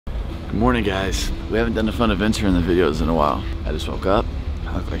Good morning, guys. We haven't done a fun adventure in the videos in a while. I just woke up.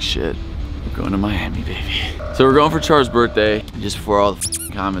 I look like shit. We're going to Miami, baby. So we're going for Char's birthday. Just before all the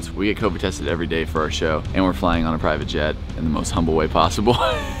comments, we get COVID tested every day for our show, and we're flying on a private jet in the most humble way possible.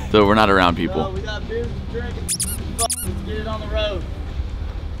 So we're not around people. Oh, we got beers and drinking. Let's get it on the road.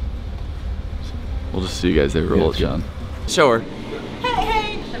 We'll just see you guys there. Roll it, John. Show her.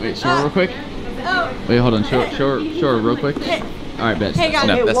 Hey. Wait, show her real quick. Oh. Wait, hold on. Show her real quick. All right, bet. Hey guys,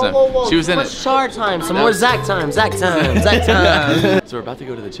 no, that's not. She was in it. Char time, some more Zach time, Zach time, Zach time. So we're about to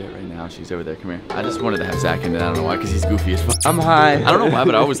go to the jet right now. She's over there. Come here. I just wanted to have Zach in it. I don't know why, because he's goofy as fuck. I'm high. I don't know why,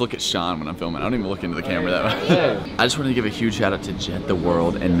 but I always look at Sean when I'm filming. I don't even look into the camera that way. I just wanted to give a huge shout out to Jet the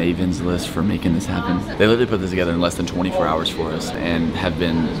World and Maven's List for making this happen. They literally put this together in less than 24 hours for us and have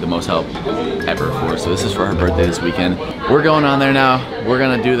been the most help ever for us. So this is for her birthday this weekend. We're going on there now. We're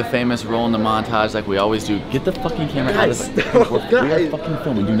gonna do the famous roll in the montage like we always do. Get the fucking camera out of the we are fucking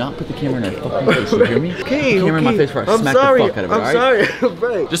filming. Do not put the camera in our fucking face. You hear me? Okay, camera in my face before I smack the fuck out of it. I'm sorry.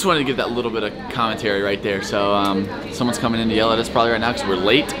 Right. Just wanted to give that little bit of commentary right there. So someone's coming in to yell at us probably right now because we're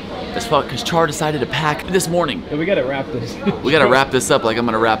late as fuck because Char decided to pack this morning. Yeah, we gotta wrap this. We gotta wrap this up like I'm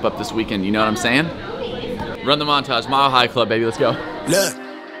gonna wrap up this weekend. You know what I'm saying? Run the montage. Mile High Club, baby. Let's go. Look,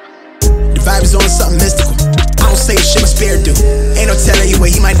 the vibe is on something mystical. I don't say shit my spirit do. Ain't no telling you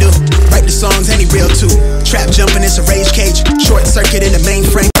what he might do. Write the songs and he real too. Trap jumping, it's a rage cage. Short circuit in the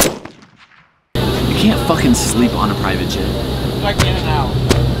mainframe. You can't fucking sleep on a private jet. Like in and out.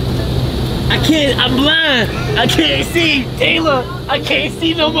 I can't, I'm blind. I can't see. Taylor, I can't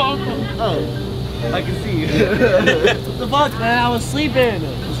see no more. Oh, I can see you. What the fuck, man? I was sleeping.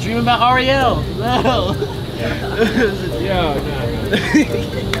 I was dreaming about Ariel. No. No.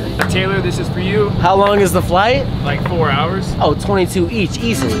 Taylor, this is for you. How long is the flight? Like 4 hours. Oh, 22 each,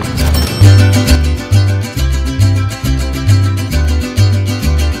 easily.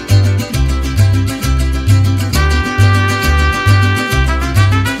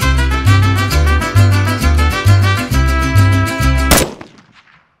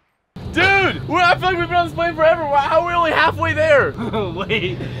 Dude, I feel like we've been on this plane forever. How are we only halfway there?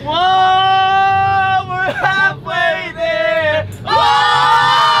 Wait. Whoa, we're halfway there.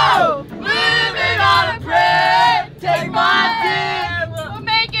 Whoa, living on a prayer. Take my hand. We'll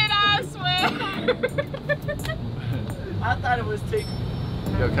make it, I swear. I thought it was take.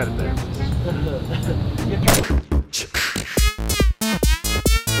 Yo, cut it there.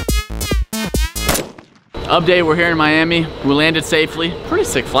 Update, we're here in Miami. We landed safely. Pretty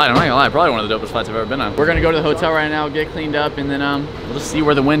sick flight, I'm not gonna lie. Probably one of the dopest flights I've ever been on. We're gonna go to the hotel right now, get cleaned up, and then we'll just see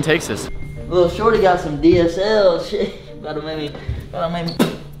where the wind takes us. Little shorty got some DSL shit. Gotta make me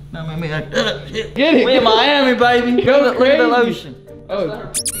like, Get it. we in Miami, baby. Go Look at the crazy. lotion. Oh.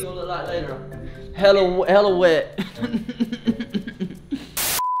 That's what her gonna look like later. Hella wet.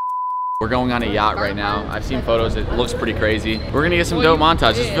 We're going on a yacht right now. I've seen photos, it looks pretty crazy. We're gonna get some dope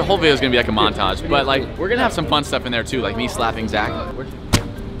montages. The whole video is gonna be like a montage, but like, we're gonna have some fun stuff in there too, like me slapping Zach.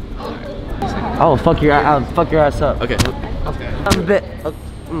 Oh, fuck your ass up. Okay. I'm a bit.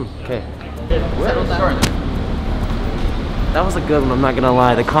 Okay. That was a good one, I'm not gonna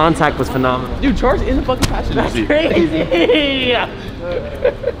lie. The contact was phenomenal. Dude, Char's in the fucking passenger seat. Crazy!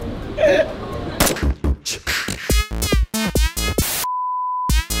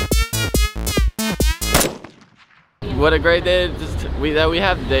 What a great day that we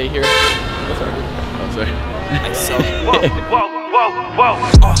have today here. Oh, sorry.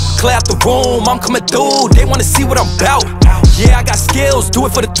 Clear out the room, I'm coming through. They wanna see what I'm about. Yeah, I got skills, do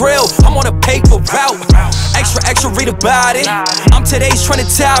it for the thrill. I'm on a paper route. Extra, read about it. I'm today's trending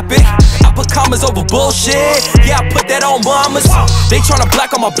topic. I put commas over bullshit. Yeah, I put that on mamas. They tryna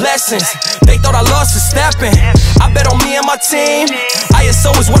block all my blessings. They thought I lost for stepping. I bet on me and my team.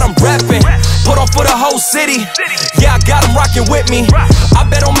 ISO is what I'm repping. Put on for the whole city. Yeah, I got them rocking with me. I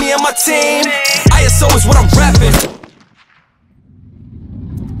bet on me and my team. ISO is what I'm repping.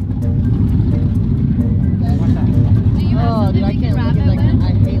 Dude, I can't look at that.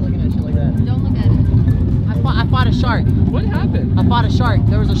 I hate looking at shit like that. Don't look at it. I fought a shark. What happened? I fought a shark.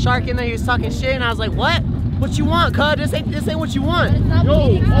 There was a shark in there. He was talking shit, and I was like, "What? What you want, cuz? This ain't what you want." Yo,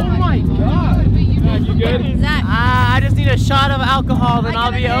 oh my god. You good? Zach. I just need a shot of alcohol, then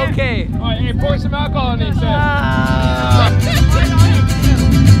I'll be okay. Alright, hey, pour some alcohol in these things.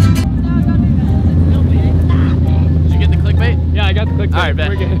 Did you get the clickbait? Yeah, I got the click. Alright, bet.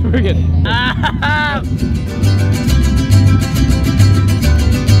 We're good. We're good.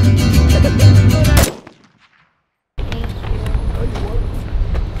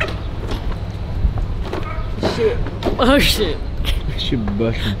 Oh shit. Shit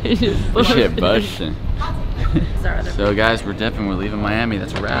busting. Shit busting. So guys, we're dipping, we're leaving Miami,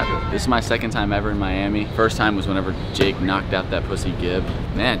 that's a wrap. This is my second time ever in Miami. First time was whenever Jake knocked out that pussy Gib.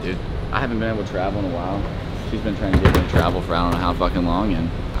 Man, dude, I haven't been able to travel in a while. She's been trying to get me to travel for I don't know how fucking long, and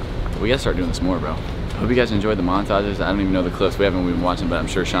we gotta start doing this more, bro. Hope you guys enjoyed the montages. I don't even know the clips. We haven't been watching, but I'm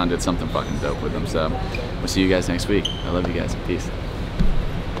sure Sean did something fucking dope with them. So we'll see you guys next week. I love you guys. Peace.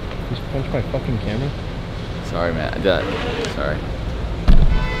 Just punch my fucking camera. Sorry, man. I did. Sorry.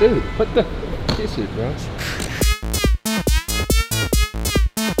 Dude, what the? Kiss it, bro.